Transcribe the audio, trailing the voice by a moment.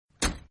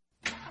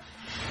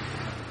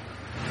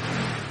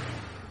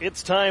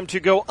It's time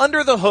to go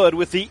under the hood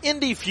with the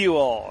Indy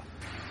Fuel.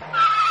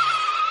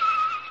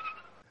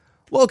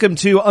 Welcome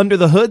to Under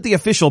the Hood, the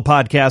official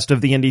podcast of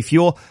the Indy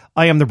Fuel.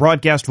 I am the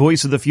broadcast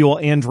voice of the Fuel,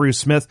 Andrew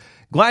Smith.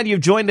 Glad you've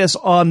joined us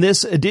on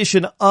this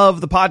edition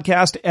of the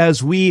podcast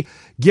as we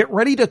get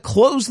ready to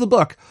close the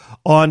book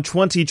on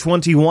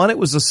 2021. It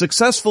was a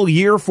successful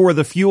year for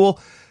the Fuel.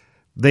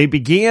 They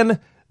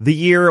began the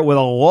year with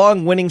a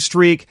long winning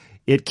streak.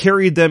 It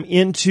carried them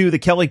into the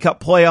Kelly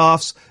Cup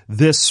playoffs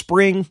this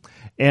spring.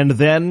 And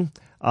then,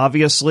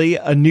 obviously,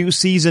 a new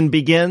season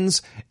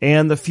begins,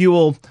 and the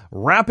Fuel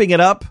wrapping it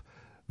up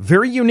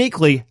very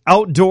uniquely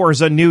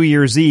outdoors on New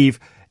Year's Eve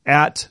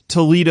at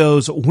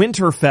Toledo's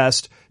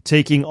Winterfest,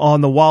 taking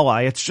on the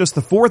Walleye. It's just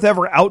the fourth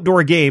ever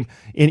outdoor game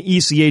in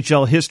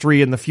ECHL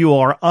history, and the Fuel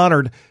are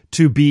honored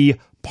to be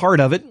part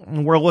of it.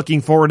 And we're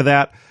looking forward to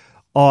that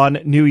on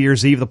New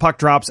Year's Eve. The puck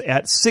drops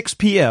at 6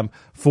 p.m.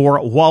 for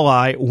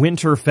Walleye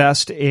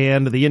Winterfest,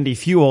 and the Indy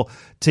Fuel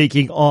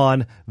taking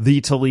on the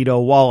Toledo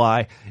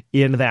Walleye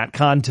in that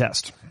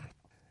contest.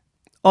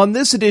 On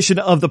this edition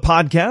of the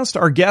podcast,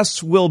 our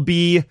guests will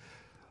be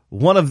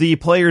one of the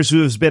players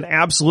who has been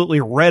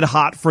absolutely red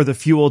hot for the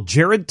Fuel,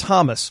 Jared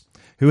Thomas,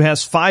 who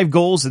has 5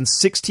 goals and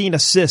 16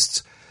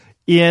 assists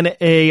in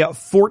a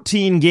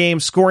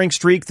 14-game scoring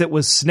streak that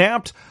was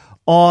snapped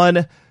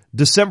on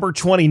December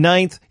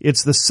 29th.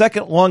 It's the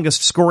second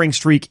longest scoring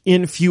streak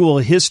in Fuel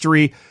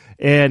history,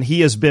 and he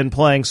has been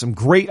playing some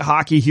great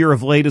hockey here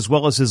of late, as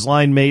well as his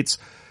line mates,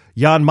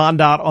 Jan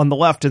Mondat on the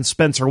left and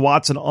Spencer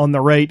Watson on the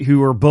right,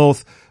 who are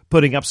both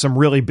putting up some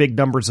really big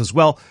numbers as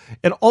well.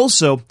 And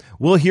also,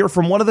 we'll hear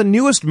from one of the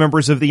newest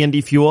members of the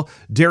Indy Fuel,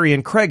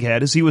 Darian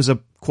Craighead, as he was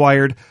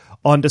acquired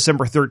on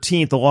December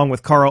 13th, along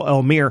with Carl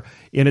Elmire,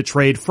 in a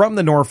trade from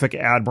the Norfolk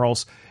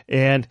Admirals.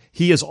 And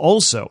he has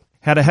also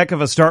had a heck of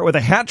a start with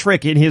a hat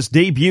trick in his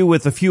debut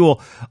with the Fuel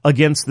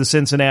against the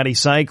Cincinnati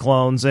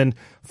Cyclones, and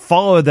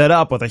followed that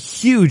up with a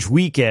huge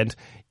weekend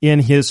in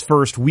his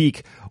first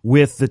week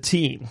with the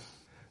team.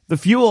 The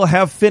Fuel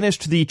have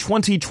finished the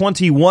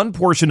 2021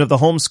 portion of the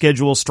home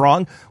schedule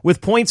strong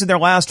with points in their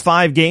last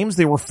 5 games.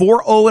 They were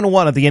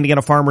 4-0-1 at the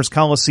Indiana Farmers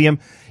Coliseum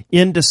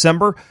in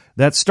December.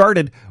 That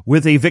started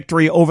with a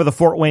victory over the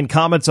Fort Wayne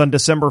Komets on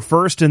December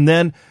 1st, and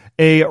then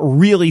a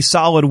really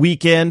solid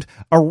weekend,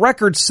 a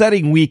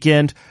record-setting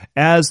weekend,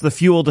 as the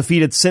Fuel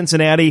defeated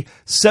Cincinnati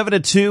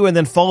 7-2, and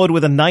then followed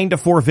with a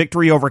 9-4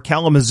 victory over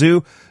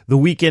Kalamazoo the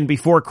weekend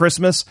before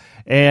Christmas.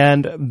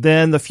 And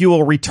then the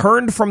Fuel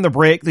returned from the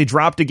break. They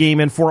dropped a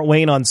game in Fort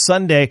Wayne on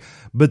Sunday,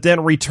 but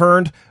then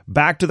returned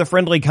back to the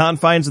friendly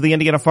confines of the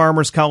Indiana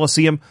Farmers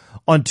Coliseum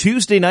on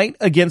Tuesday night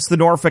against the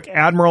Norfolk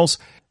Admirals.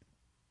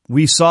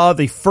 We saw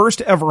the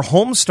first ever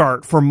home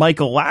start for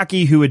Michael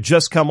Lackey, who had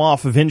just come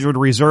off of injured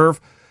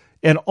reserve,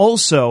 and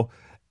also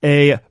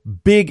a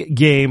big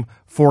game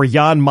for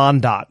Jan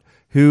Mondat,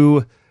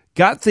 who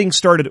got things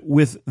started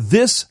with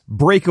this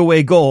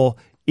breakaway goal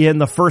in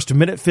the first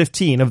minute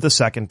 15 of the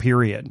second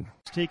period.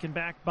 Taken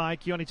back by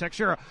Keone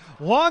Texera.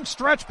 Long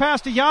stretch pass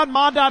to Jan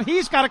Mondat.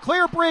 He's got a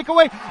clear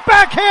breakaway.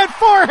 Backhand,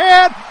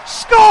 forehand,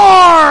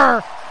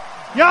 score!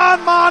 Jan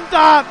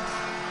Mondat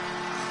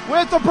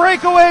with the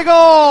breakaway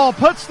goal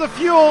puts the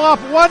Fuel up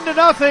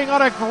 1-0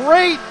 on a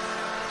great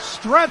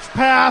stretch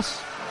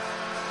pass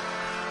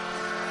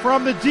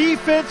from the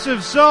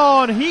defensive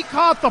zone. He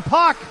caught the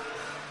puck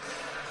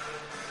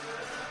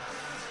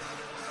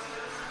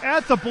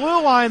at the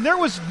blue line. There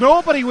was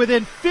nobody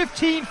within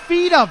 15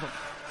 feet of him.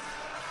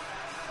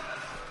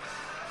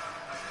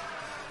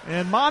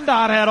 And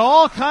Mondat had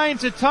all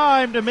kinds of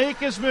time to make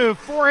his move.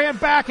 Forehand,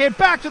 backhand,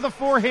 back to the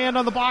forehand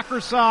on the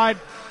blocker side.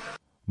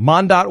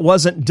 Mondat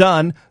wasn't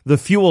done. The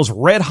Fuel's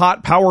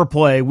red-hot power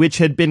play, which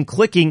had been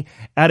clicking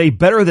at a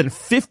better than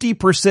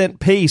 50%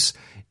 pace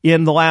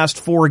in the last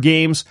 4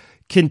 games,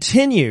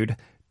 continued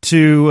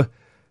to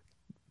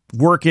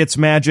work its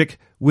magic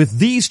with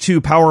these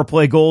 2 power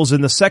play goals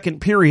in the second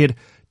period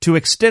to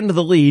extend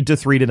the lead to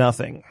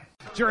 3-0.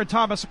 Jared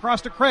Thomas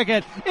across to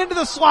Craighead, into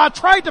the slot,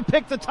 tried to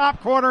pick the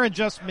top corner and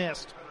just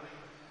missed.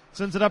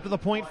 Sends it up to the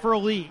point for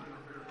Lee.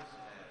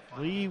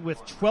 Lee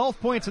with 12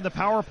 points in the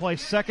power play,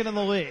 second in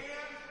the league.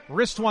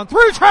 Wrist one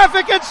through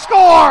traffic and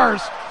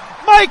scores!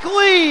 Mike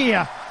Lee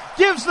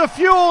gives the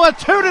Fuel a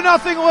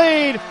 2-0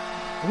 lead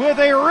with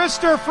a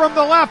wrister from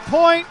the left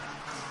point.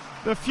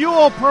 The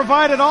Fuel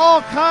provided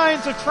all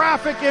kinds of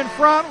traffic in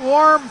front.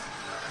 Warm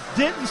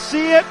didn't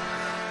see it.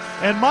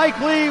 And Mike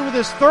Lee, with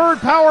his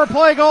 3rd power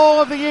play goal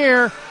of the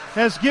year,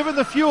 has given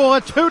the Fuel a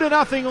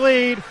 2-0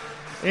 lead.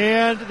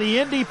 And the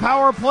Indy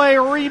power play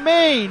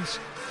remains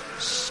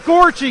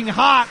scorching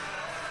hot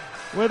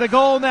with a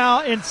goal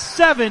now in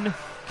 7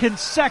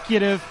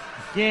 consecutive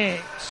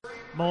games.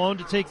 Malone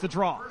to take the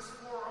draw.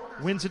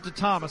 Wins it to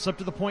Thomas, up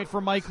to the point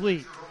for Mike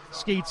Lee.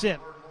 Skates in.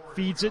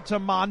 Feeds it to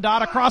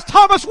Mondat across.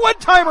 Thomas,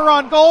 one-timer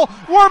on goal.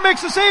 Warm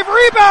makes a save.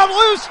 Rebound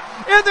loose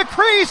in the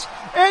crease.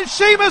 And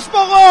Seamus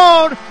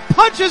Malone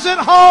punches it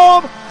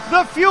home.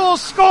 The Fuel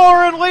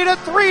score and lead it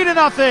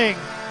 3-0.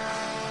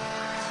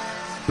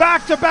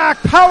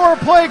 Back-to-back power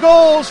play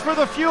goals for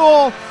the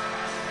Fuel.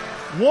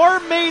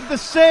 Warm made the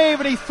save,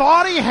 and he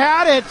thought he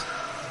had it,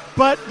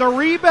 but the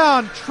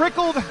rebound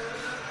trickled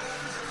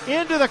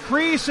into the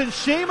crease, and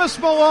Seamus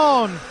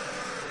Malone,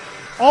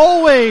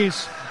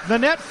 always the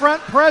net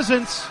front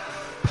presence,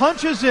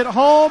 punches it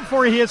home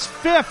for his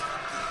 5th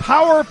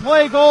power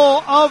play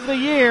goal of the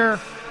year,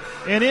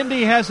 and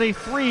Indy has a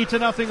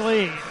 3-0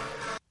 lead.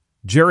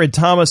 Jared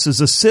Thomas's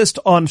assist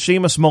on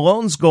Seamus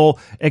Malone's goal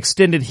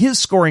extended his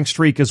scoring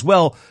streak as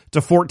well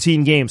to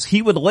 14 games.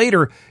 He would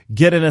later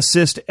get an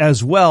assist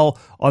as well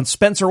on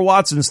Spencer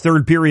Watson's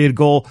third period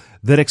goal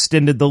that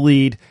extended the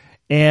lead.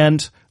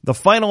 And the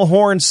final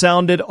horn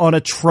sounded on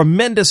a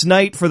tremendous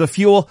night for the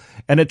Fuel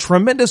and a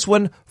tremendous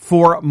one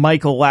for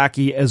Michael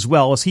Lackey as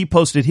well, as he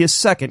posted his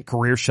second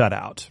career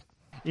shutout.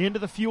 Into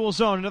the Fuel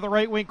zone, into the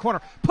right wing corner,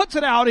 puts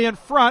it out in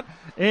front,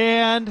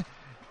 and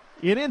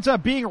it ends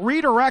up being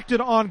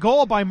redirected on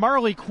goal by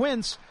Marley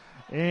Quince,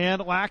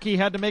 and Lackey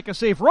had to make a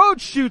save.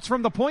 Rhodes shoots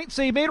from the point,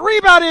 save made,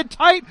 rebounded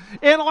tight,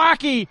 and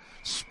Lackey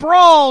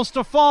sprawls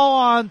to fall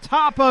on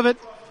top of it,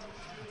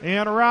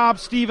 and Rob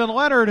Stephen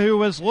Leonard, who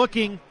was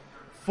looking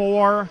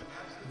for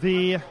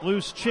the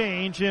loose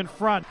change in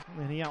front,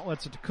 and he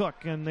outlets it to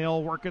Cook, and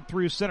they'll work it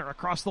through center.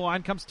 Across the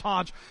line comes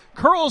Taj,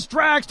 curls,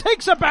 drags,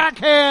 takes a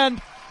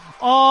backhand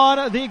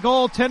on the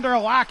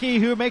goaltender Lackey,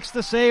 who makes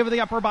the save of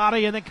the upper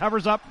body and then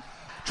covers up.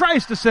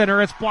 Tries to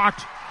center. It's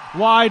blocked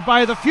wide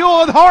by the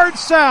Fuel, and hard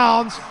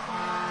sounds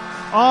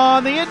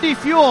on the Indy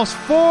Fuel's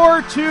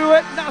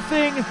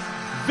 4-0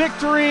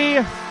 victory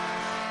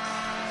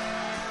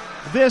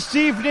this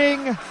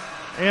evening.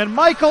 And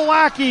Michael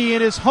Lackey,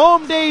 in his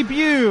home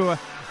debut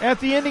at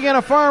the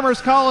Indiana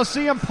Farmers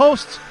Coliseum,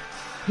 posts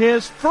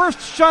his first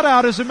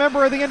shutout as a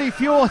member of the Indy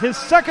Fuel, his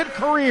second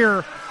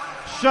career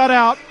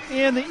shutout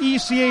in the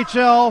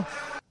ECHL.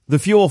 The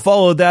Fuel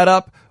followed that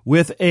up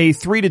with a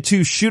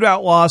 3-2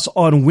 shootout loss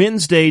on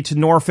Wednesday to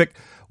Norfolk,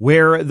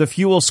 where the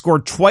Fuel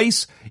scored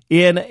twice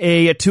in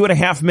a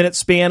 2.5-minute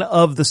span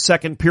of the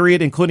second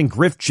period, including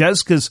Griff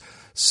Jeska's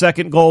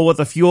second goal with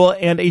the Fuel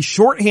and a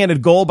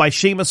shorthanded goal by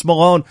Seamus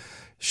Malone.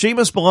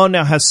 Seamus Malone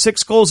now has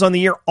 6 goals on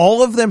the year.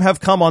 All of them have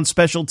come on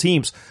special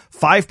teams.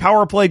 5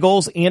 power play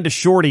goals and a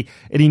shorty,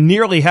 and he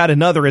nearly had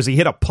another as he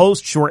hit a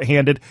post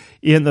shorthanded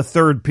in the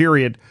third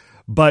period.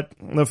 But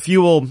the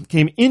Fuel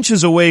came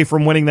inches away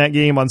from winning that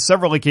game on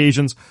several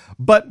occasions,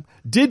 but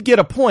did get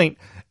a point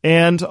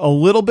and a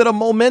little bit of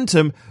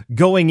momentum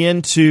going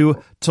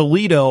into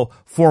Toledo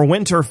for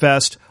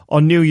Winterfest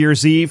on New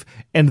Year's Eve,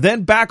 and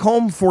then back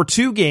home for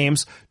 2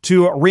 games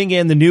to ring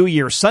in the new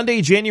year.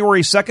 Sunday,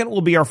 January 2nd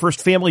will be our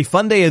first family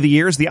fun day of the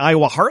year as the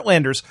Iowa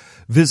Heartlanders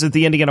visit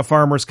the Indiana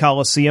Farmers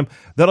Coliseum.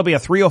 That'll be a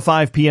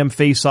 3:05 p.m.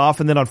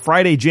 face-off, and then on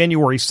Friday,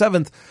 January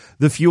 7th,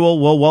 the Fuel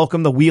will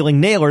welcome the Wheeling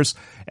Nailers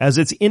as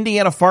it's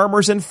Indiana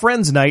Farmers and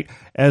Friends Night,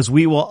 as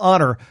we will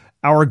honor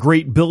our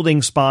great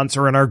building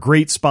sponsor and our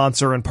great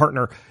sponsor and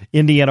partner,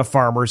 Indiana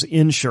Farmers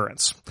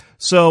Insurance.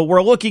 So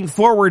we're looking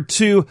forward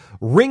to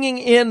ringing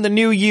in the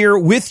new year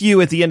with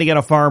you at the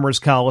Indiana Farmers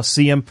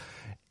Coliseum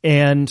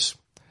and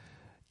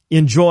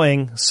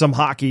enjoying some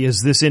hockey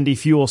as this Indy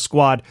Fuel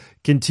squad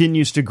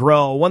continues to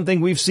grow. One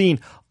thing we've seen,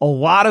 a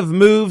lot of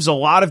moves, a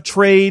lot of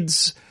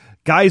trades,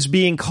 guys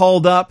being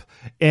called up,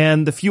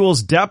 and the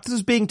Fuel's depth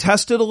is being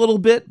tested a little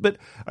bit, but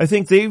I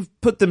think they've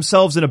put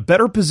themselves in a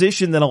better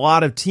position than a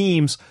lot of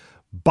teams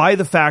by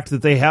the fact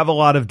that they have a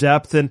lot of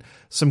depth, and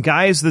some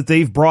guys that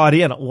they've brought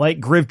in, like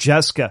Griff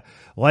Jeska,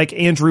 like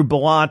Andrew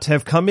Ballant,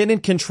 have come in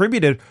and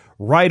contributed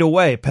right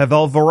away.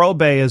 Pavel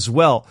Vorobe as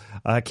well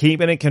came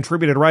in and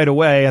contributed right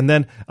away, and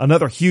then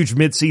another huge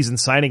midseason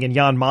signing in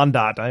Jan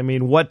Mondat. I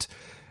mean, what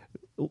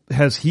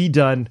has he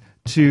done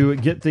to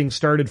get things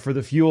started for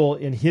the Fuel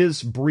in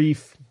his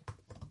brief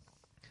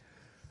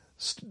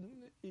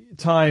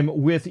time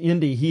with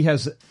Indy? He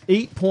has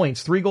 8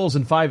 points, 3 goals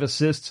and 5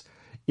 assists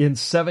in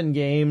 7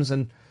 games.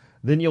 And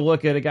then you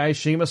look at a guy,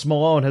 Seamus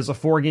Malone, has a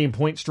 4-game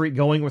point streak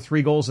going with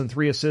 3 goals and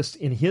 3 assists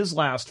in his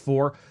last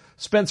 4.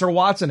 Spencer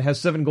Watson has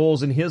 7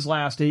 goals in his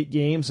last 8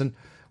 games. And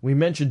we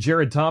mentioned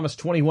Jared Thomas,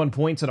 21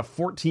 points and a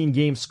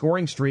 14-game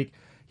scoring streak.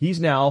 He's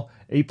now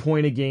a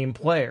point-a-game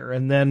player.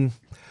 And then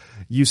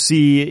you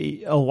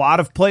see a lot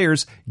of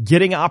players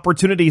getting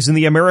opportunities in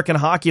the American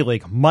Hockey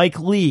League. Mike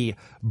Lee,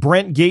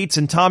 Brent Gates,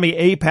 and Tommy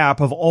Apap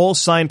have all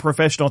signed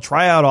professional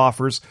tryout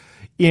offers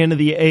in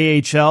the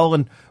AHL,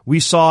 and we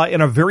saw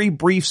in a very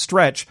brief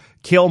stretch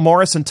Cale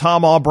Morris and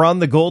Tom Aubrun,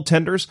 the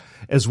goaltenders,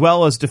 as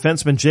well as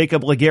defenseman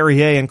Jacob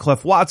Laguerriere and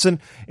Cliff Watson,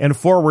 and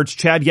forwards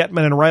Chad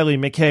Yetman and Riley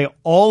McKay,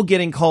 all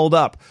getting called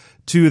up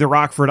to the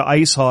Rockford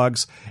Ice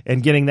Hogs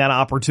and getting that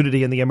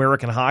opportunity in the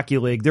American Hockey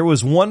League. There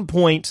was one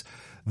point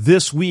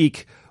this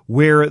week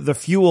where the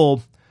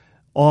Fuel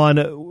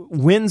on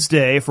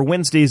Wednesday, for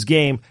Wednesday's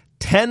game,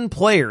 10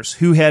 players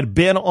who had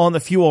been on the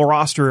Fuel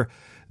roster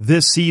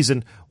this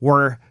season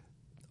were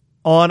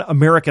on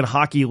American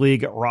Hockey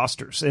League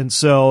rosters. And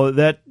so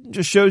that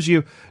just shows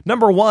you,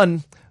 number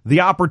one,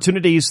 the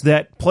opportunities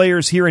that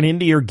players here in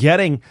Indy are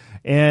getting,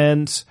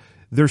 and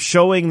they're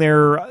showing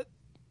their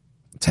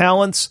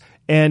talents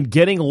and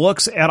getting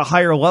looks at a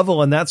higher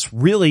level. And that's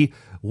really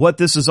what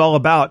this is all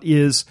about,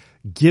 is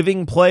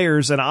giving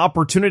players an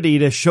opportunity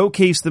to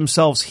showcase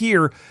themselves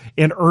here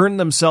and earn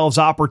themselves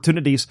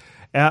opportunities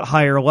at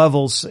higher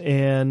levels,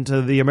 and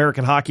the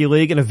American Hockey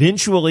League and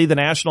eventually the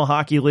National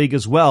Hockey League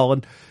as well.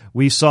 And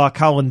we saw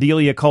Colin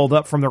Delia called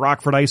up from the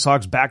Rockford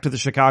IceHogs back to the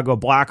Chicago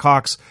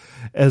Blackhawks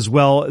as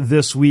well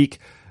this week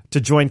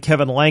to join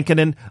Kevin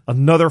Lankinen,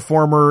 another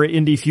former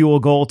Indy Fuel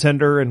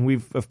goaltender. And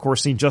we've, of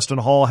course, seen Justin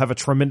Hall have a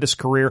tremendous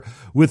career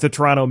with the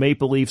Toronto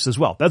Maple Leafs as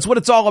well. That's what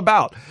it's all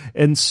about.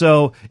 And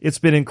so it's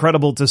been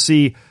incredible to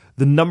see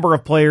the number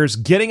of players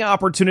getting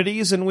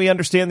opportunities. And we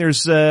understand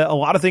there's a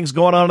lot of things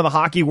going on in the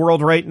hockey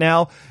world right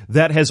now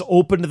that has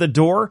opened the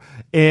door,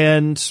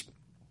 and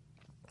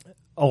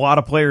a lot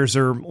of players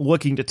are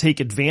looking to take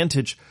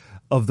advantage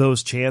of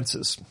those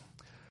chances.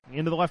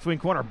 Into the left wing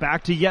corner,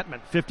 back to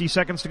Yetman. 50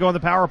 seconds to go in the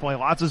power play.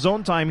 Lots of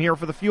zone time here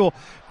for the Fuel.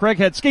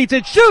 Craighead skates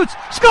in, shoots,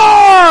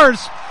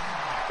 scores!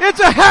 It's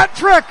a hat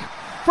trick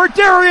for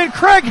Darian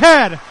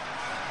Craighead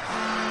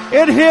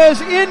in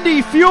his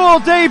Indy Fuel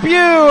debut,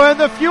 and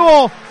the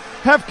Fuel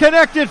have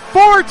connected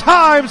 4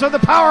 times on the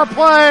power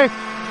play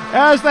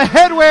as the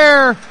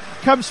headwear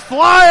comes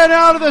flying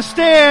out of the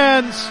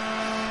stands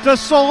to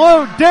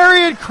salute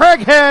Darian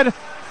Craighead.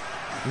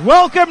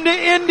 Welcome to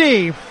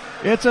Indy.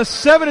 It's a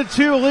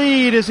 7-2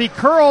 lead as he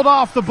curled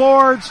off the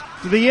boards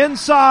to the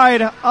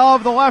inside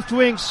of the left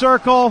wing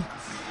circle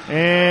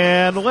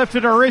and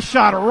lifted a wrist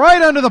shot right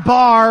under the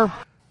bar.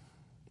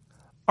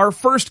 Our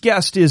first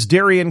guest is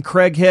Darian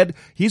Craighead.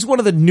 He's one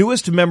of the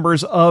newest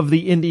members of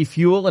the Indy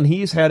Fuel, and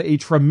he's had a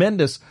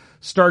tremendous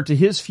start to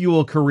his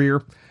Fuel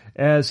career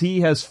as he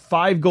has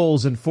 5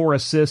 goals and 4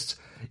 assists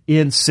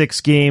in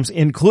 6 games,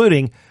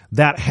 including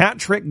that hat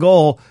trick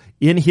goal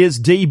in his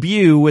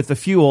debut with the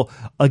Fuel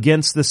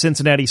against the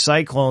Cincinnati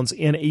Cyclones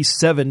in a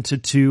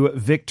 7-2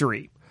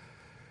 victory.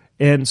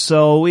 And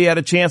so we had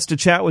a chance to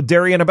chat with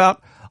Darian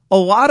about a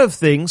lot of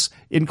things,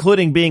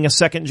 including being a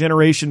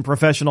second-generation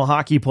professional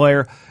hockey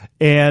player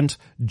and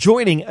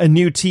joining a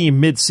new team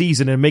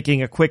mid-season and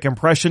making a quick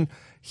impression.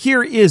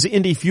 Here is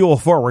Indy Fuel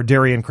forward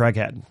Darian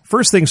Craighead.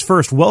 First things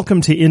first,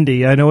 welcome to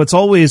Indy. I know it's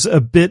always a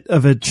bit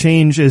of a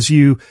change as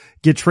you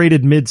get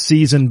traded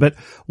mid-season, but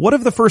what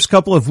have the first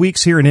couple of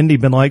weeks here in Indy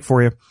been like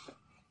for you?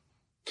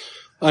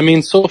 I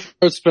mean, so far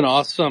it's been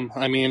awesome.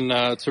 I mean,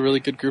 it's a really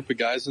good group of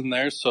guys in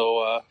there,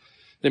 so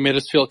they made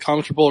us feel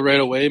comfortable right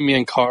away, me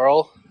and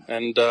Carl,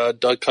 and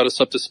Doug cut us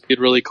up to speed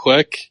really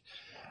quick,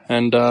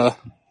 and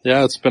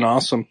yeah, it's been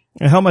awesome.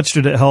 And how much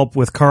did it help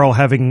with Carl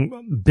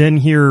having been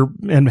here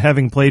and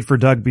having played for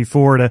Doug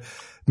before to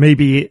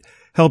maybe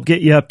help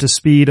get you up to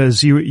speed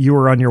as you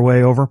were on your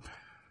way over?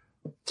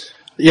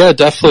 Yeah,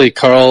 definitely.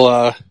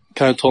 Carl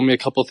kind of told me a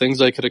couple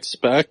things I could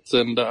expect,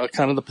 and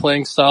kind of the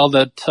playing style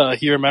that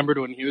he remembered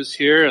when he was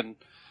here,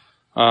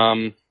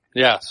 and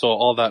yeah, so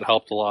all that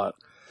helped a lot.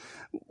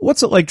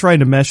 What's it like trying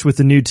to mesh with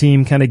the new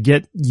team, kind of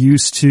get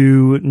used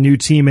to new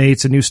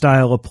teammates, a new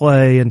style of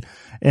play,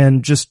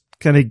 and just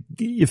kind of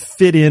you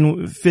fit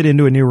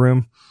into a new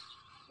room?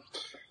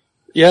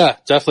 Yeah,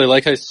 definitely.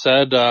 Like I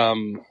said,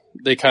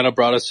 they kind of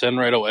brought us in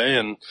right away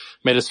and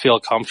made us feel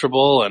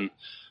comfortable. And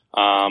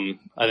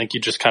I think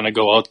you just kind of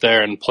go out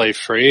there and play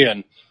free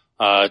and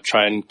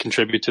try and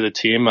contribute to the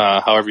team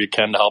however you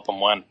can to help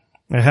them win.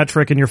 A hat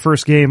trick in your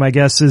first game, I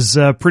guess, is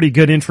a pretty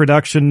good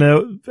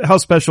introduction. How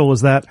special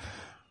was that?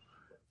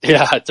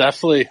 Yeah,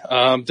 definitely.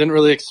 Didn't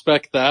really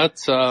expect that.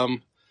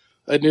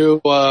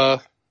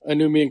 I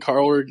knew me and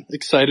Carl were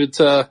excited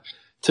to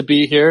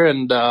be here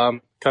and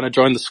kind of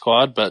join the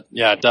squad, but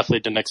yeah, definitely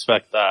didn't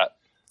expect that.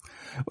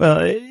 Well,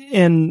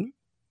 and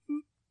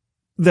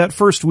that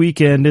first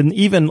weekend and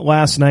even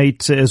last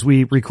night as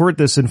we record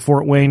this in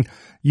Fort Wayne,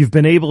 you've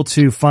been able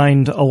to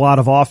find a lot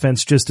of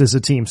offense just as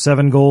a team.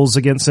 7 goals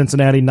against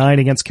Cincinnati, 9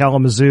 against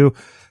Kalamazoo,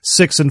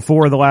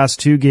 6-4 the last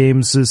 2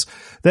 games. Is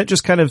that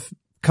just kind of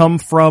come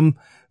from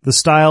the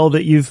style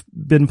that you've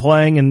been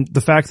playing and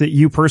the fact that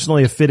you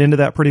personally have fit into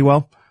that pretty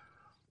well?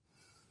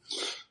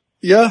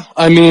 Yeah,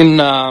 I mean,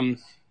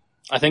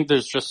 I think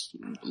there's just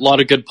a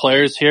lot of good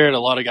players here and a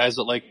lot of guys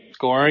that like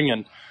scoring,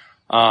 and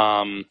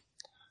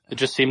it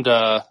just seemed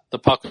the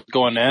puck was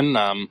going in.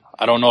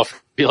 I don't know if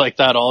it'll be like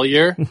that all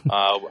year.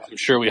 I'm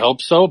sure we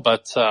hope so,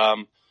 but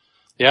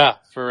yeah,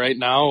 for right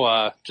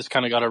now, just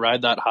kind of got to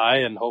ride that high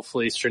and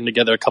hopefully string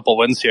together a couple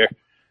wins here.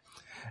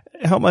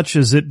 How much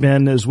has it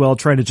been as well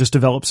trying to just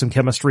develop some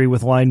chemistry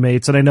with line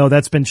mates? And I know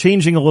that's been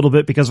changing a little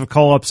bit because of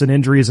call-ups and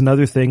injuries and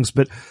other things,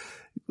 but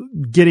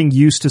getting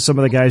used to some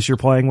of the guys you're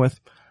playing with?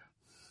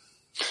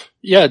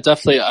 Yeah,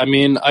 definitely. I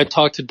mean, I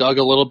talked to Doug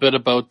a little bit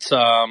about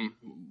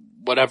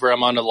whenever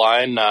I'm on the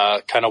line,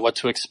 kind of what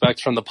to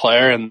expect from the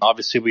player. And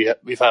obviously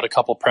we've had a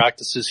couple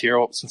practices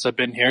here since I've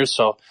been here.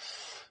 So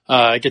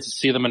I get to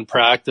see them in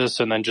practice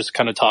and then just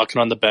kind of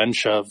talking on the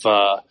bench of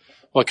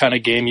what kind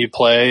of game you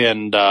play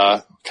and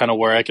kind of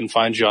where I can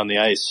find you on the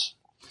ice.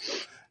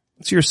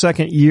 It's your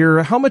second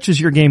year. How much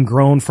has your game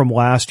grown from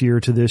last year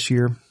to this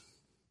year?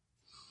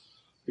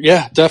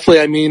 Yeah,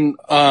 definitely. I mean,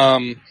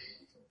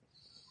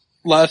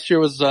 last year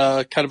was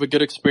kind of a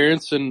good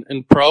experience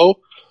in pro.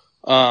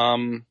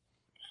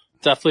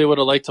 definitely would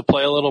have liked to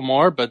play a little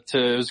more, but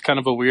it was kind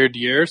of a weird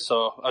year.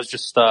 So I was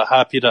just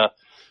happy to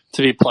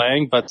be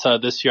playing. But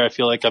this year I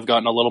feel like I've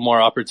gotten a little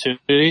more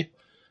opportunity,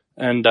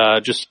 and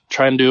just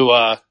try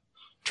to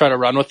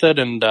run with it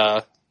and,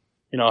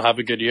 have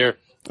a good year.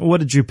 What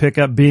did you pick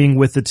up being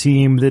with the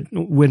team that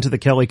went to the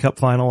Kelly Cup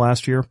final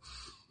last year?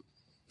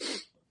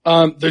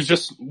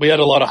 We had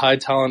a lot of high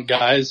talent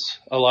guys,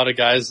 a lot of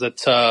guys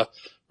that,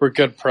 were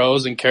good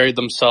pros and carried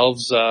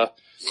themselves,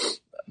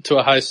 to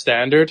a high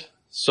standard.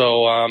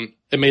 So,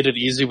 it made it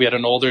easy. We had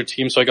an older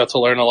team, so I got to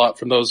learn a lot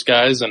from those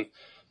guys and,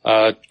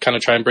 kind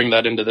of try and bring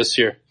that into this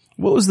year.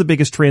 What was the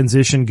biggest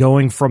transition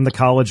going from the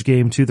college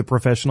game to the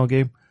professional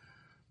game?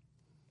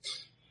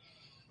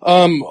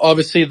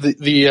 Obviously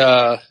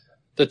the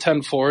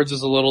 10 forwards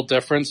is a little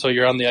different, so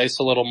you're on the ice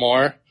a little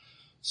more.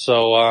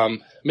 So,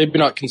 maybe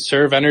not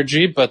conserve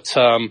energy, but,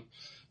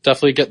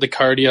 definitely get the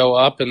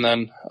cardio up. And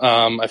then,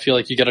 I feel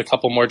like you get a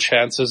couple more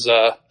chances,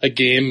 a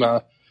game,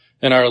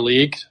 in our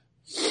league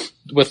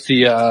with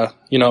the, a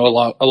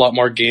lot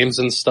more games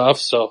and stuff.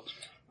 So,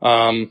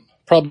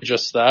 probably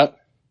just that.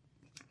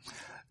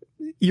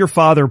 Your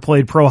father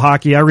played pro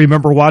hockey. I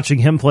remember watching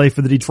him play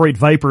for the Detroit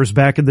Vipers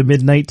back in the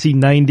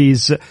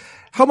mid-1990s.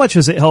 How much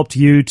has it helped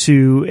you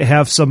to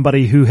have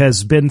somebody who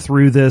has been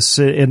through this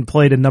and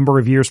played a number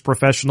of years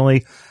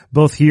professionally,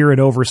 both here and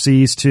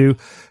overseas, to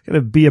kind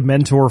of be a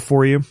mentor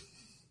for you?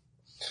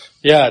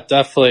 Yeah,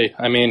 definitely.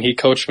 I mean, he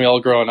coached me all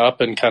growing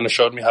up and kind of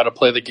showed me how to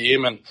play the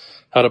game and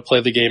how to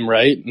play the game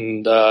right.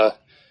 And,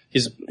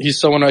 he's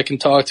someone I can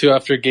talk to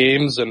after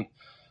games and,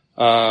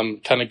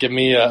 kind of give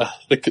me,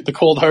 the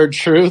cold hard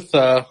truth,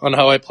 on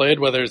how I played,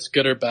 whether it's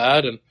good or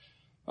bad. And,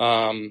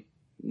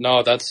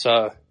 no,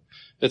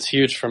 it's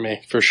huge for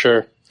me, for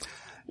sure.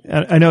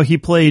 I know he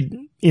played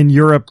in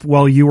Europe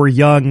while you were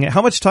young.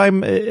 How much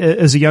time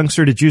as a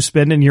youngster did you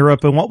spend in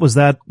Europe, and what was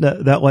that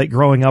like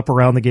growing up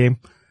around the game?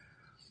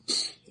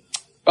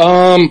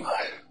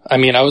 I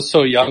mean, I was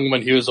so young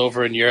when he was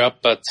over in Europe,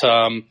 but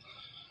I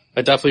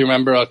definitely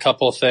remember a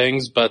couple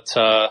things. But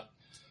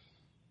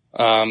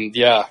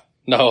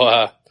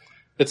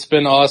it's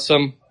been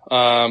awesome.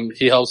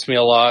 He helps me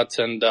a lot,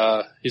 and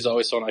he's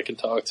always someone I can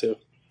talk to.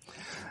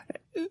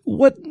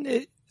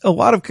 A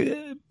lot of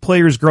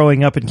players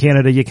growing up in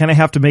Canada, you kind of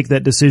have to make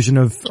that decision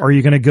of, are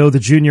you going to go the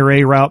junior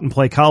A route and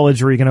play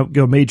college, or are you going to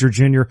go major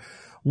junior?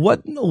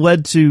 What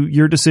led to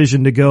your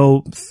decision to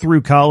go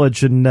through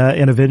college and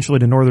eventually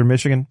to Northern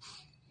Michigan?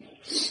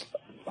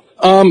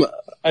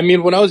 I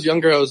mean, when I was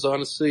younger, I was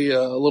honestly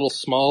a little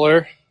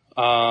smaller.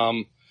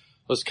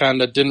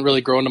 Didn't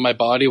really grow into my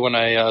body when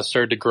I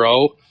started to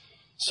grow.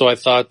 So I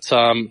thought,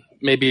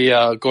 maybe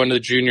going to the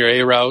junior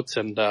A route,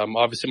 and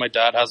obviously my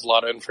dad has a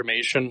lot of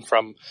information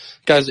from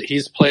guys that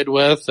he's played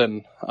with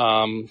and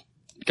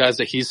guys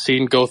that he's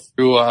seen go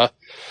through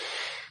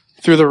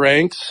the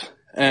ranks,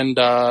 and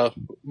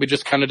we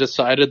just kind of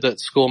decided that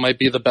school might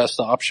be the best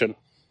option.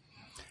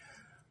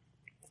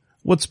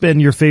 What's been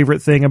your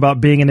favorite thing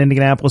about being in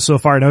Indianapolis so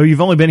far? I know you've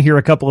only been here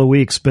a couple of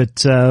weeks,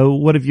 but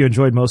what have you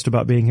enjoyed most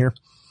about being here?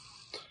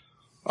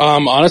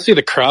 Honestly,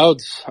 the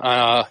crowds.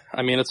 I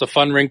mean, it's a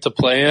fun rink to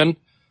play in.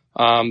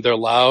 They're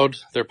loud,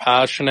 they're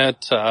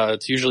passionate,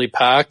 it's usually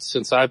packed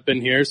since I've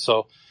been here,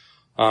 so,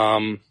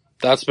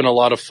 that's been a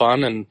lot of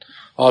fun, and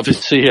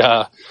obviously,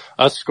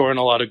 us scoring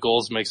a lot of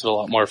goals makes it a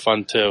lot more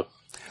fun too.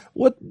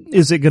 What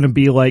is it going to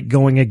be like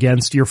going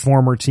against your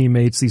former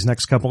teammates these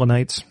next couple of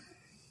nights?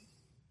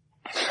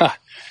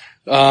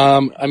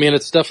 I mean,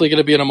 it's definitely going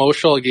to be an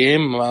emotional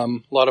game, a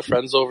lot of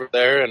friends over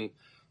there, and,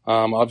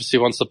 obviously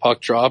once the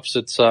puck drops,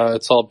 it's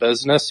all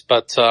business,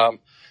 but,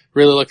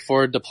 really look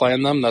forward to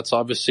playing them. That's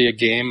obviously a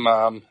game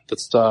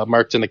that's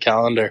marked in the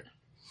calendar.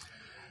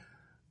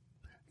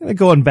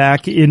 Going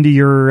back into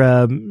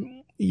your,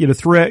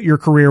 throughout your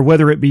career,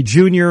 whether it be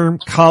junior,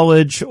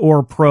 college,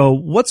 or pro,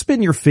 what's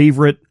been your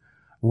favorite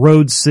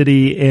road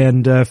city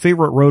and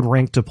favorite road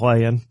rink to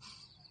play in?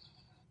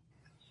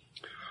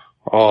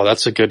 Oh,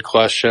 that's a good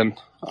question.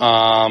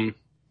 I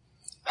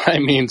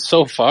mean,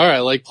 so far I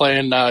like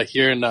playing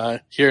here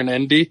in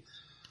Indy.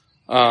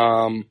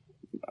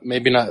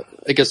 Maybe not,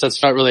 I guess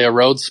that's not really a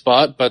road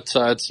spot, but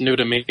it's new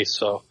to me,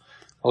 so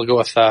I'll go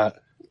with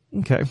that.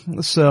 Okay.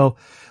 So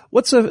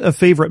what's a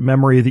favorite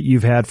memory that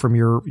you've had from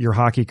your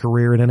hockey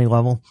career at any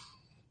level?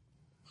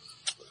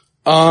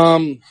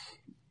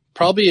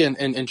 Probably in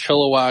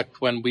Chilliwack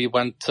when we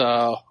went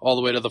all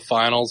the way to the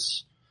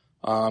finals.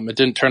 It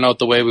didn't turn out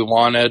the way we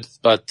wanted,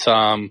 but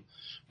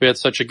we had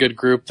such a good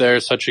group there,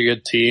 such a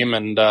good team,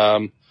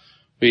 and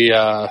we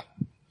had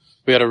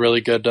a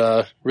really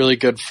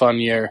good fun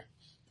year.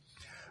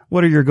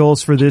 What are your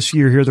goals for this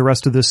year here, the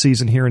rest of this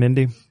season here in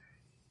Indy?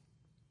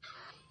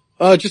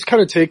 Just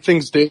kind of take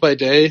things day by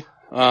day.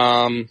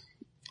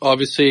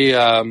 Obviously,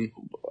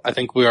 I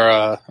think we are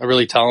a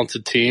really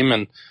talented team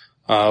and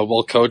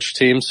well-coached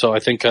team, so I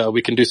think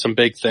we can do some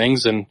big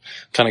things and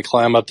kind of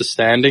climb up the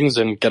standings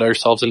and get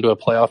ourselves into a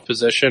playoff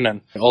position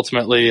and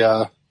ultimately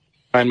try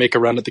and make a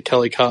run at the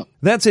Kelly Cup.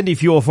 That's Indy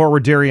Fuel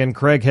forward Darian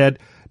Craighead.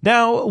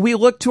 Now we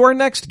look to our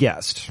next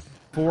guest.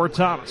 For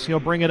Thomas, he'll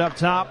bring it up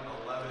top.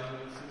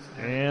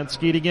 And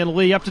Skeet again,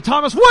 Lee up to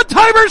Thomas.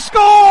 One-timer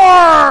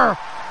score!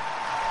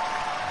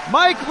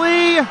 Mike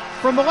Lee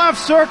from the left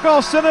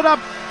circle sent it up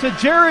to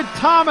Jared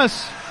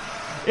Thomas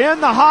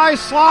in the high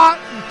slot.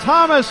 And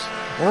Thomas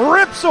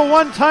rips a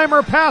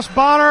one-timer past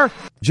Bonner.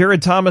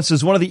 Jared Thomas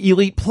is one of the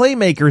elite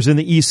playmakers in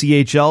the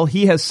ECHL.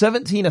 He has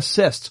 17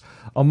 assists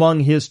among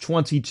his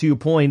 22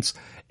 points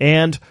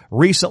and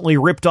recently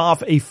ripped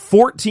off a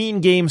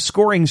 14-game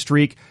scoring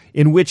streak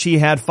in which he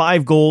had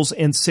 5 goals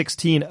and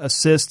 16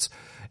 assists.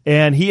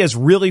 And he has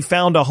really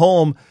found a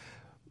home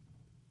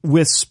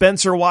with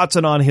Spencer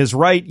Watson on his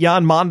right,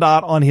 Jan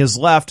Mondat on his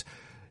left.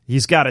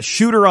 He's got a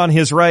shooter on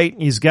his right,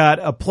 he's got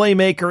a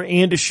playmaker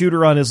and a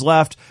shooter on his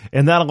left,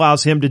 and that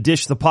allows him to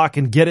dish the puck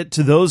and get it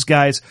to those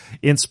guys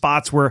in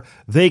spots where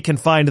they can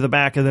find the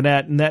back of the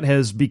net, and that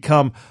has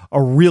become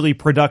a really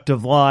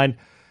productive line.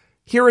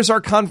 Here is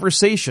our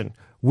conversation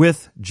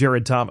with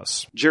Jared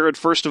Thomas. Jared,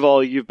 first of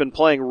all, you've been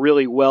playing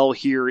really well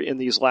here in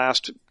these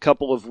last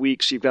couple of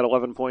weeks. You've got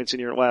 11 points in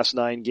your last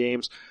 9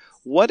 games.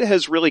 What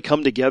has really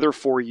come together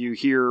for you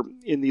here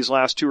in these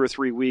last 2 or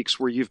 3 weeks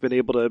where you've been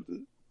able to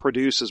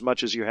produce as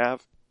much as you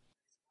have?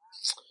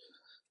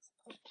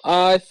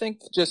 I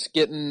think just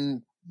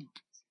getting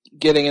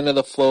into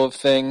the flow of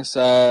things.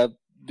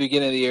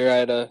 Beginning of the year, I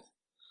had a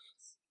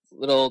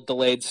little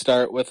delayed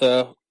start with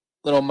a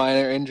little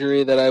minor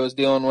injury that I was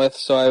dealing with,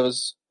 so I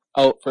was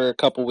out for a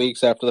couple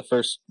weeks after the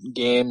first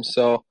game,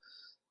 so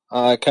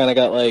I kind of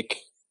got like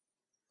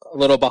a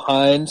little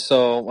behind.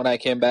 So when I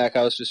came back,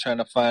 I was just trying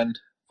to find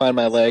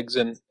my legs,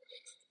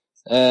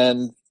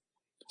 and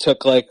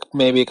took like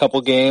maybe a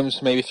couple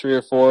games, maybe 3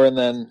 or 4, and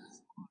then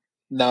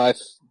now I'm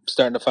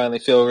starting to finally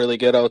feel really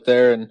good out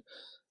there. And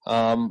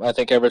I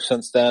think ever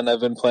since then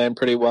I've been playing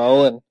pretty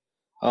well, and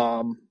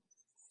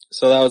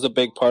so that was a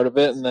big part of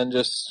it. And then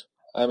just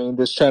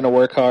trying to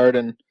work hard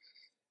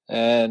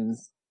and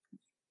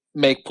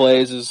make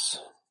plays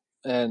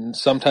and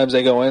sometimes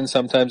they go in,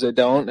 sometimes they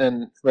don't.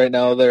 And right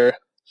now they're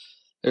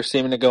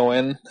seeming to go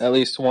in at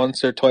least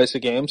once or twice a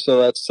game, so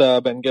that's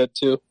been good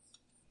too.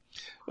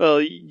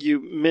 Well,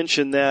 you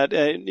mentioned that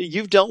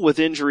you've dealt with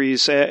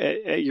injuries.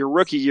 Your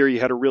rookie year, you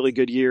had a really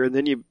good year, and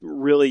then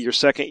your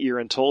second year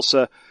in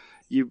Tulsa,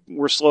 you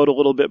were slowed a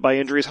little bit by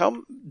injuries.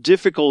 How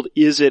difficult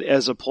is it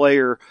as a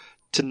player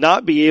to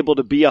not be able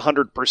to be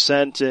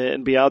 100%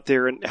 and be out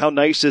there, and how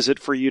nice is it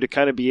for you to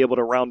kind of be able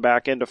to round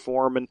back into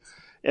form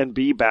and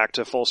be back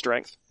to full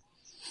strength?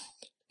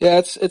 Yeah,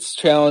 it's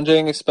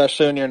challenging,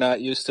 especially when you're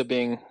not used to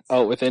being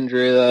out with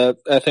injury.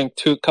 I think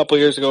couple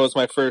years ago was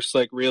my first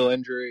like real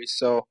injury,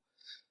 so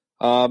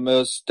it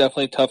was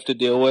definitely tough to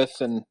deal with.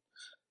 And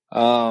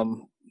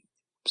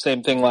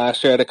same thing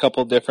last year. I had a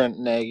couple different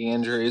nagging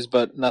injuries,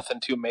 but nothing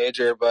too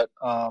major. But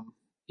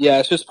yeah,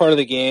 it's just part of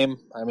the game.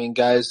 I mean,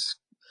 guys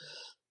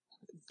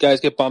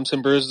get bumps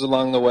and bruises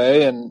along the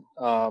way, and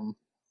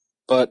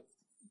but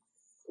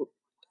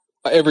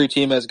every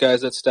team has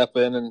guys that step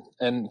in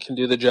and can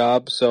do the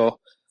job. So,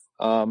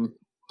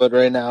 but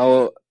right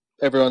now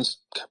everyone's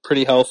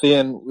pretty healthy,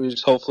 and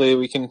hopefully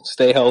we can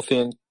stay healthy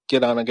and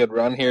get on a good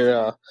run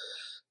here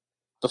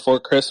before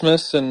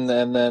Christmas, and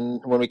then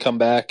when we come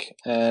back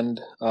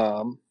and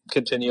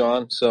continue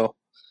on. So,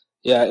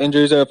 yeah,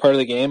 injuries are a part of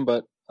the game,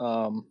 but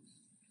you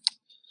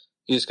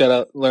just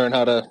gotta learn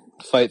how to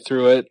fight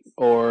through it,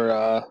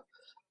 or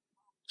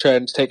try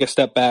and take a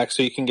step back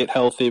so you can get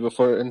healthy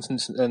before,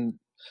 and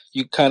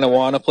you kind of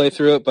want to play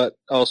through it, but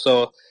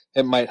also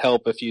it might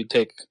help if you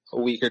take a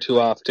week or 2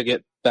 off to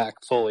get back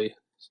fully.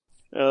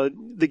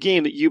 The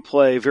game that you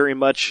play very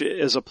much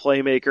as a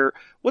playmaker,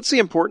 what's the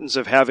importance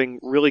of having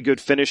really good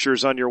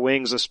finishers on your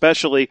wings,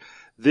 especially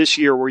this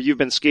year where you've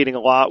been skating a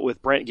lot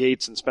with Brent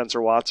Gates and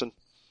Spencer Watson?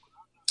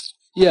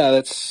 Yeah,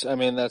 it's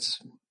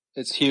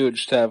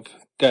huge to have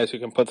guys who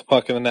can put the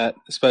puck in the net,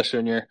 especially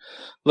when you're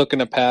looking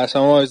to pass.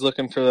 I'm always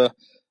looking for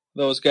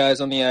those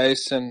guys on the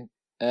ice, and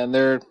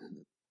they're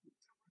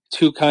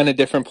two kind of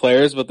different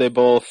players, but they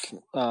both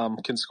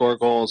can score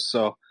goals.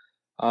 So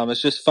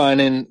it's just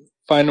finding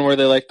where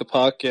they like the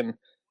puck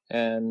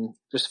and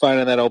just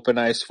finding that open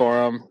ice for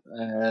them.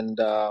 And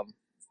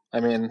I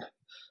mean,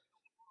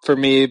 for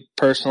me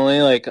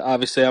personally, like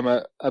obviously I'm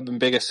a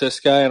big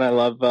assist guy and I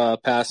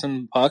love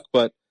passing the puck,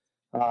 but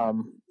I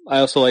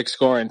also like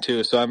scoring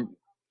too. So I'm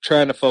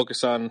trying to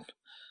focus on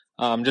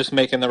just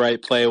making the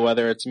right play,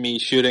 whether it's me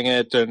shooting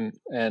it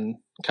and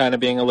kind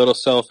of being a little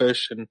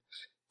selfish and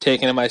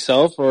taking it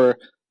myself, or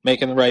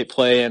making the right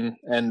play and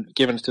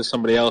giving it to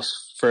somebody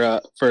else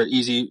for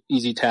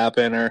easy tap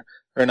in or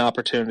an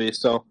opportunity.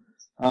 So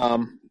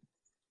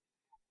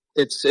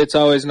it's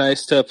always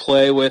nice to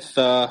play with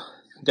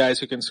guys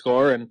who can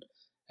score, and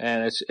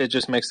it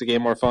just makes the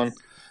game more fun.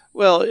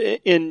 Well,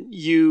 and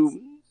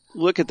you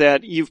look at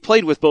that. You've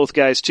played with both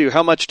guys too.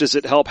 How much does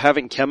it help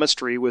having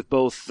chemistry with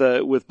both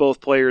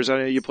players? I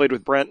know you played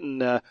with Brent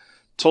in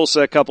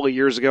Tulsa a couple of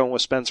years ago and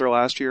with Spencer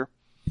last year.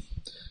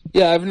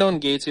 Yeah, I've known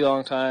Gatesy a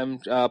long time,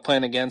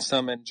 playing against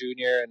him in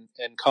junior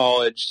and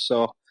college.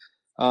 So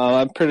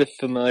I'm pretty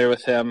familiar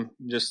with him,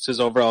 just his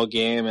overall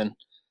game,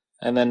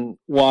 and then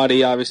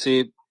Waddy,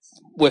 obviously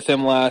with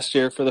him last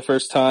year for the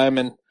first time,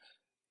 and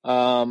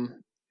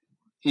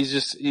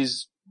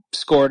he's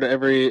scored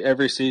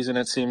every season,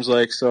 it seems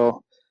like.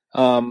 So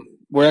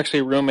we're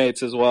actually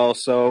roommates as well,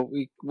 so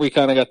we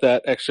kind of got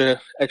that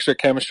extra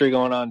chemistry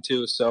going on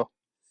too. So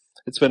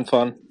it's been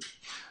fun.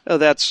 Oh,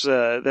 that's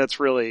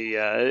really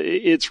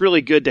it's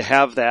really good to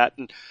have that.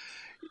 And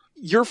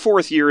your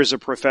fourth year as a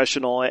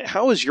professional,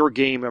 how has your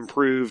game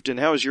improved and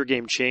how has your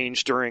game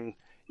changed during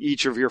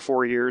each of your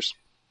 4 years?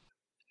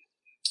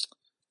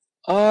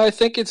 I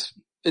think it's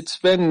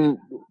been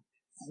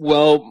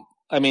well.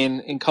 I mean,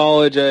 in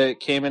college, I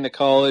came into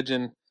college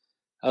and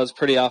I was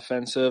pretty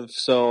offensive,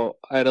 so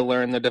I had to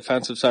learn the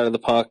defensive side of the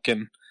puck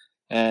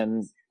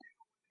and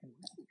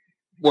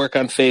work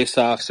on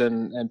face-offs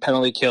and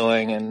penalty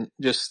killing and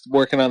just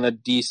working on the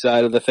D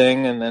side of the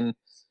thing. And then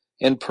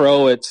in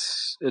pro,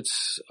 it's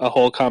a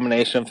whole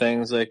combination of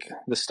things. Like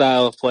the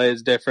style of play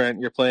is different.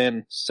 You're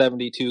playing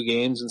 72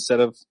 games instead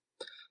of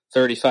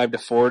 35 to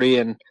 40,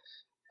 and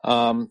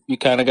you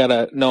kind of got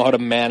to know how to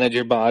manage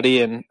your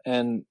body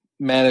and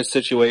manage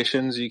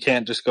situations. You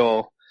can't just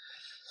go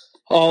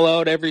all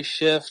out every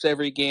shift,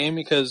 every game,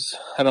 because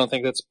I don't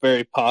think that's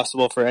very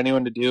possible for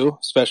anyone to do,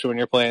 especially when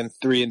you're playing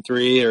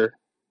 3-3 or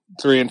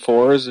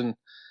 3-4s. And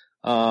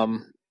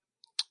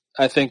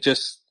I think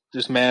just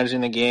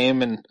managing the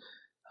game and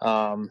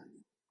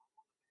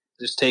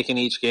just taking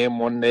each game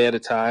one day at a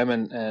time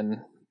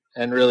and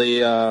really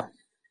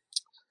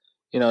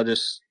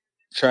just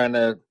trying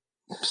to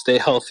stay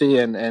healthy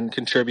and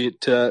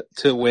contribute to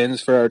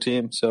wins for our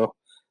team. So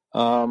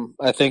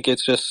I think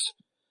it's just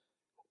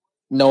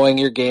knowing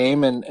your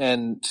game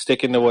and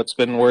sticking to what's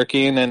been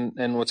working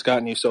and what's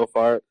gotten you so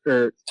far,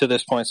 or to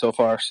this point so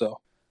far. So.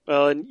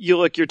 Well, and you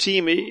look, your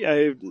team,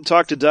 I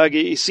talked to Doug,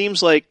 he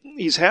seems like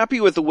he's happy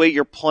with the way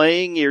you're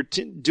playing. You're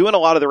doing a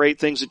lot of the right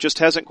things. It just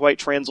hasn't quite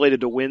translated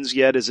to wins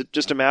yet. Is it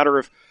just a matter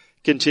of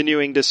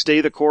continuing to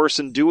stay the course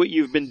and do what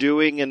you've been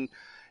doing,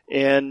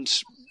 and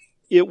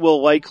it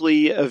will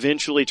likely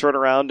eventually turn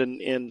around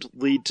and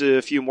lead to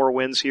a few more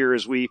wins here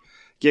as we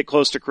get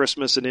close to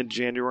Christmas and into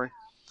January?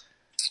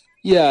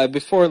 Yeah,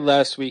 before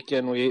last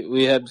weekend,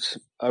 we had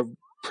a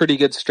pretty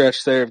good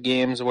stretch there of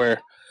games where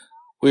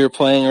we were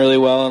playing really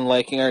well and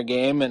liking our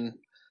game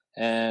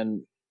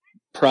and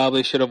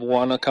probably should have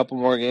won a couple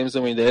more games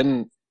than we did.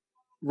 And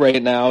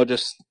right now,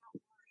 just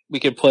we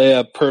could play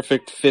a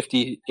perfect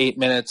 58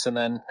 minutes and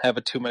then have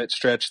a 2-minute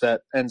stretch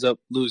that ends up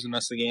losing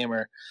us the game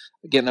or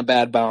getting a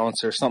bad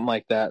bounce or something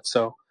like that.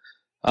 So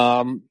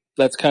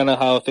that's kind of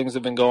how things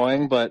have been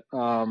going. But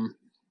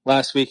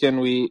last weekend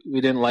we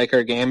didn't like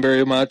our game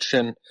very much,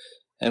 and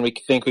we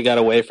think we got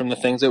away from the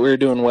things that we were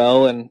doing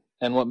well and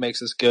what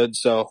makes us good.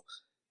 So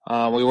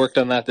we worked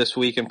on that this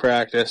week in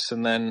practice,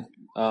 and then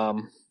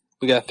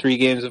we got 3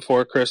 games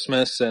before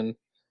Christmas, and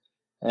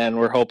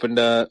we're hoping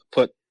to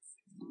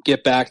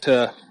get back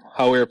to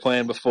how we were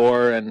playing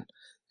before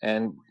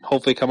and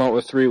hopefully come out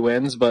with 3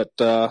 wins. But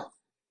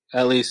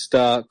at least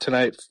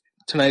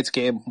tonight's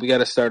game, we got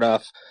to start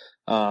off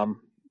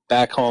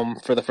back home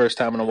for the first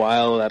time in a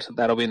while.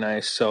 That'll be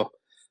nice. So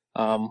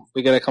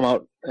we got to come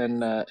out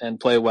and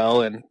play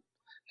well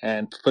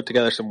and put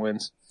together some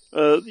wins.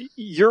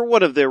 You're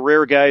one of the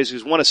rare guys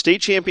who's won a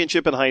state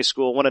championship in high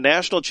school, won a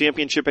national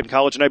championship in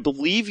college, and I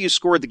believe you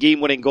scored the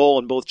game-winning goal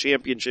in both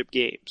championship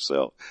games.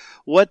 So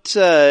what,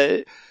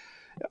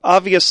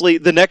 obviously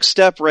the next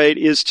step, right,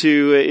 is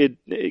to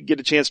get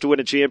a chance to win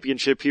a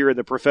championship here in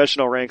the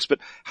professional ranks, but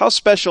how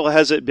special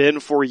has it been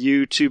for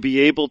you to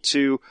be able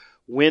to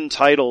win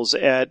titles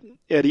at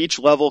each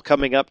level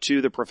coming up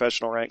to the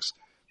professional ranks?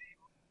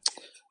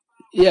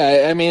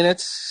 Yeah, I mean,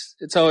 it's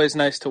always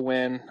nice to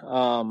win.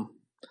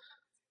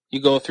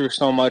 You go through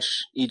so much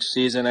each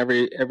season.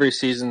 Every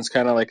season's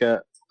kind of like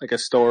a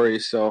story.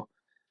 So,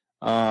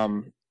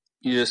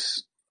 you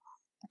just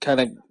kind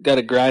of got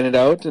to grind it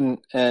out, and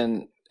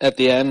at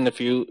the end,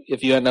 if you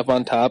end up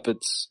on top,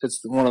 it's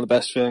one of the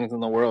best feelings in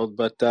the world.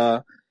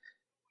 But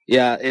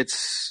yeah,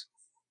 it's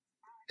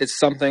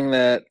something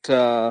that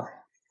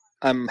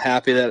I'm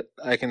happy that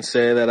I can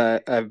say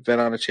that I've been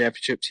on a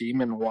championship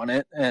team and won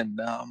it, and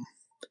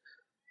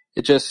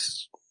it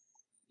just.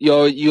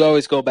 You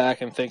always go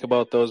back and think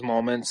about those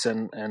moments,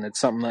 and it's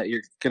something that you're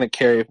going to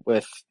carry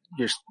with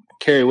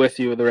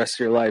you the rest of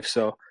your life.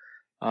 So,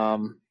 I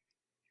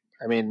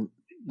mean,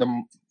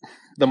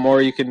 the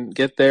more you can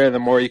get there, the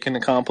more you can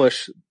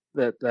accomplish.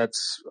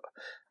 That's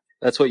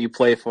what you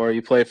play for.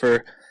 You play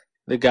for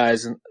the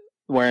guys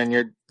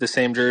wearing the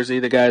same jersey,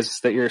 the guys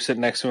that you're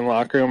sitting next to in the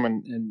locker room,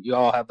 and you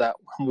all have that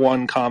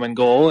one common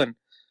goal. And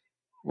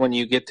when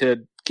you get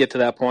to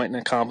that point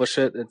and accomplish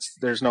it,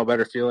 there's no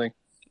better feeling.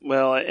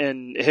 Well,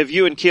 and have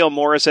you and Cale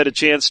Morris had a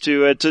chance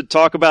to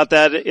talk about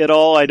that at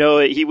all? I know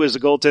he was a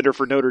goaltender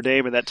for Notre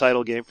Dame in that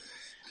title game.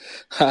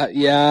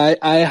 Yeah,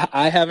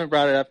 I haven't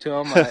brought it up to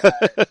him.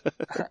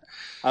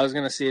 I was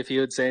going to see if he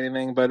would say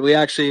anything, but we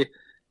actually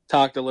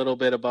talked a little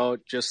bit about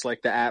just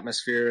like the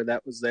atmosphere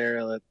that was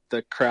there,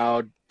 the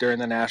crowd during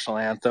the national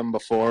anthem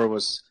before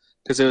was,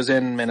 because it was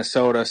in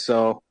Minnesota,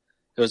 so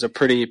it was a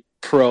pretty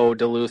pro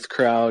Duluth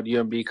crowd,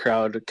 UMB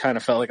crowd. It kind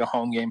of felt like a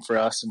home game for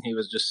us, and he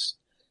was just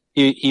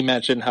he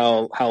mentioned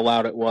how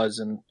loud it was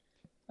and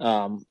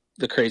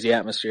the crazy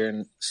atmosphere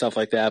and stuff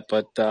like that.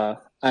 But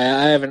I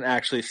haven't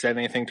actually said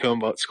anything to him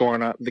about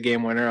scoring the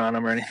game winner on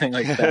him or anything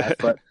like that.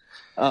 But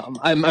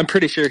I'm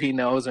pretty sure he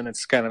knows, and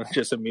it's kind of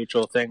just a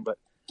mutual thing. But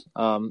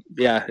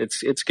yeah,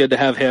 it's good to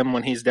have him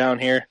when he's down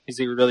here. He's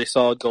a really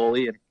solid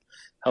goalie and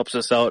helps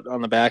us out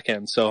on the back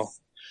end. So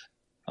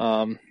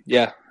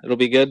yeah, it'll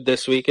be good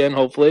this weekend,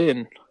 hopefully,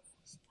 and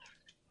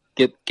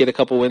get a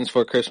couple wins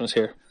for Christmas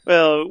here.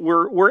 Well,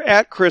 we're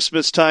at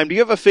Christmas time. Do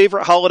you have a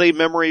favorite holiday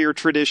memory or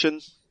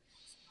tradition?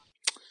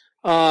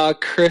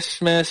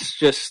 Christmas,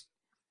 just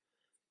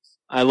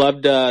I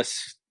loved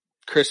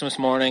Christmas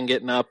morning,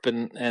 getting up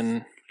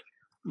and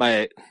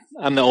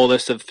I'm the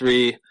oldest of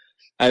three.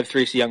 I have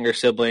three younger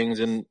siblings,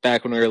 and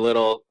back when we were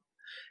little,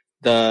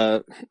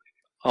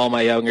 all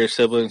my younger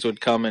siblings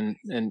would come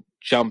and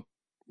jump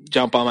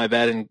on my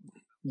bed and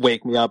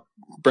wake me up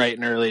bright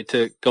and early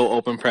to go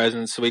open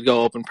presents. So we'd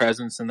go open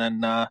presents, and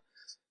then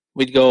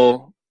we'd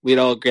all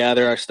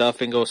gather our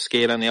stuff and go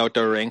skate on the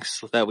outdoor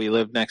rinks that we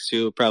lived next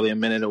to, probably a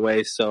minute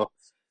away. So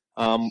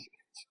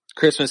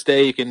Christmas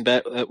Day, you can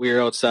bet that we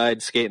were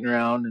outside skating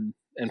around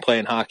and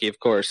playing hockey, of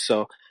course.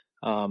 So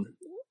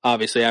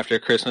obviously after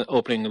Christmas,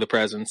 opening the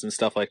presents and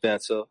stuff like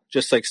that. So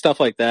just like stuff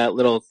like that,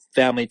 little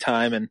family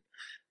time, and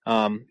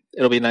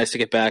it'll be nice to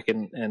get back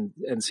and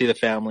see the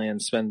family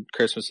and spend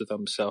Christmas with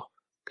them. So,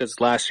 because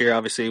last year,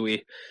 obviously,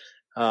 we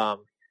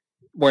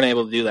weren't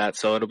able to do that.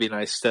 So it'll be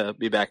nice to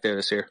be back there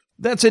this year.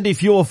 That's Indy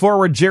Fuel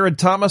forward Jared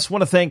Thomas.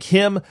 Want to thank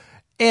him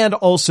and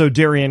also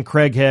Darian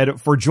Craighead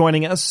for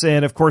joining us.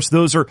 And of course,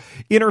 those are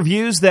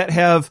interviews that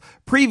have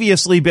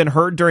previously been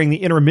heard during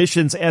the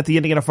intermissions at the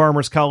Indiana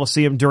Farmers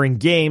Coliseum during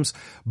games.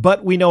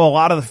 But we know a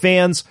lot of the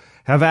fans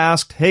have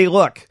asked, hey,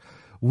 look,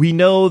 we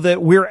know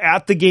that we're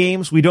at the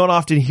games. We don't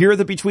often hear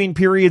the between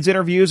periods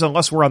interviews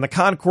unless we're on the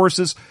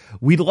concourses.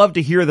 We'd love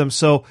to hear them.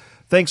 So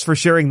thanks for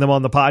sharing them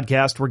on the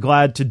podcast. We're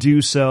glad to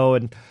do so.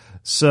 And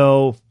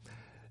so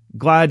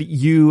glad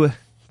you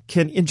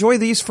can enjoy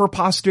these for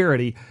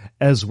posterity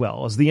as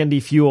well, as the Indy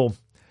Fuel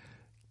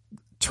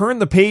turn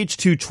the page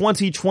to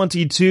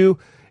 2022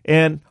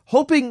 and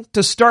hoping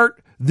to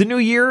start the new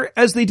year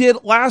as they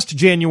did last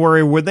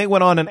January, when they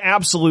went on an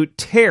absolute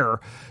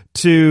tear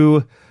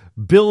to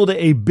build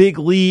a big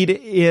lead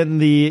in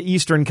the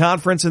Eastern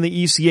Conference in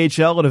the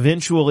ECHL, and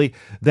eventually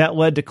that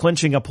led to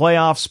clinching a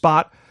playoff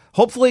spot.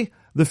 Hopefully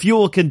the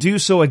Fuel can do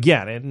so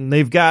again, and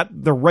they've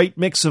got the right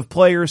mix of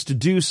players to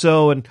do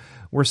so, and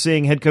we're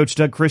seeing head coach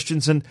Doug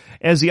Christensen,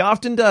 as he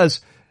often does,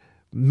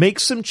 make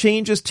some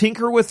changes,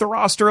 tinker with the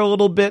roster a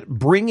little bit,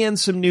 bring in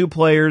some new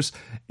players,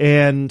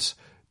 and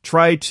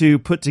try to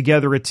put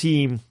together a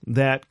team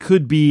that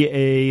could be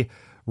a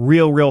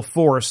real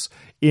force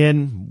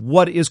in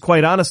what is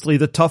quite honestly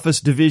the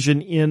toughest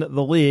division in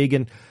the league.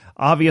 And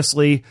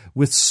obviously,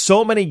 with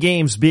so many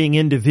games being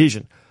in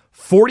division,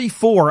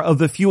 44 of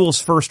the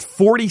Fuel's first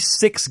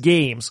 46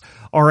 games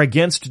are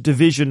against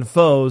division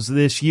foes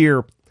this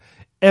year.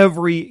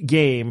 Every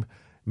game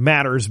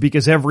matters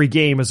because every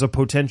game is a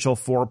potential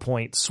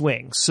 4-point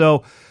swing.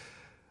 So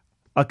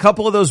a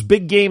couple of those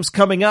big games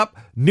coming up.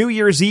 New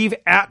Year's Eve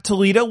at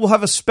Toledo. We'll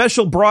have a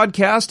special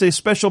broadcast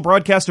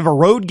of a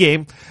road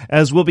game,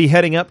 as we'll be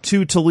heading up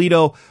to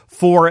Toledo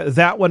for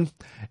that one.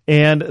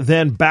 And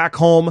then back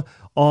home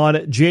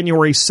on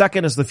January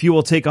 2nd as the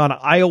Fuel take on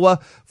Iowa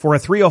for a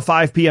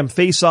 3:05 p.m.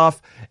 face-off.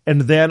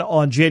 And then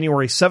on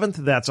January 7th,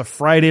 that's a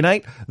Friday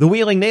night, the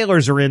Wheeling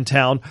Nailers are in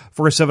town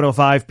for a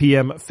 7:05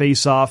 p.m.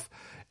 face-off.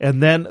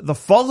 And then the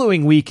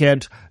following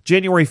weekend,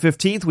 January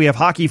 15th, we have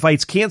Hockey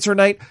Fights Cancer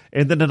Night,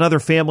 and then another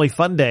Family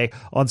Fun Day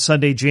on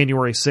Sunday,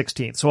 January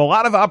 16th. So a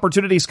lot of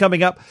opportunities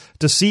coming up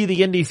to see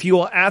the Indy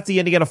Fuel at the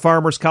Indiana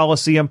Farmers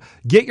Coliseum.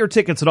 Get your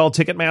tickets at all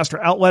Ticketmaster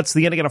outlets,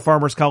 the Indiana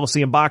Farmers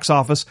Coliseum box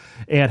office,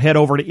 and head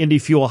over to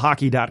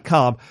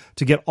IndyFuelHockey.com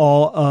to get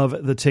all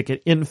of the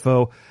ticket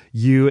info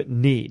you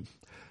need.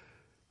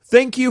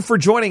 Thank you for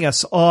joining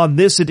us on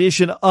this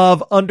edition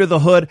of Under the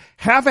Hood.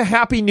 Have a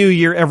happy new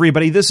year,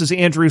 everybody. This is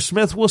Andrew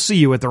Smith. We'll see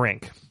you at the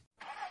rink.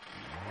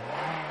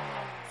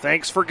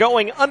 Thanks for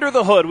going under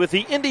the hood with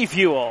the Indy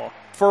Fuel.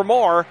 For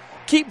more,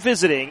 keep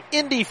visiting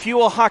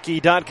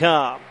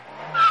IndyFuelHockey.com.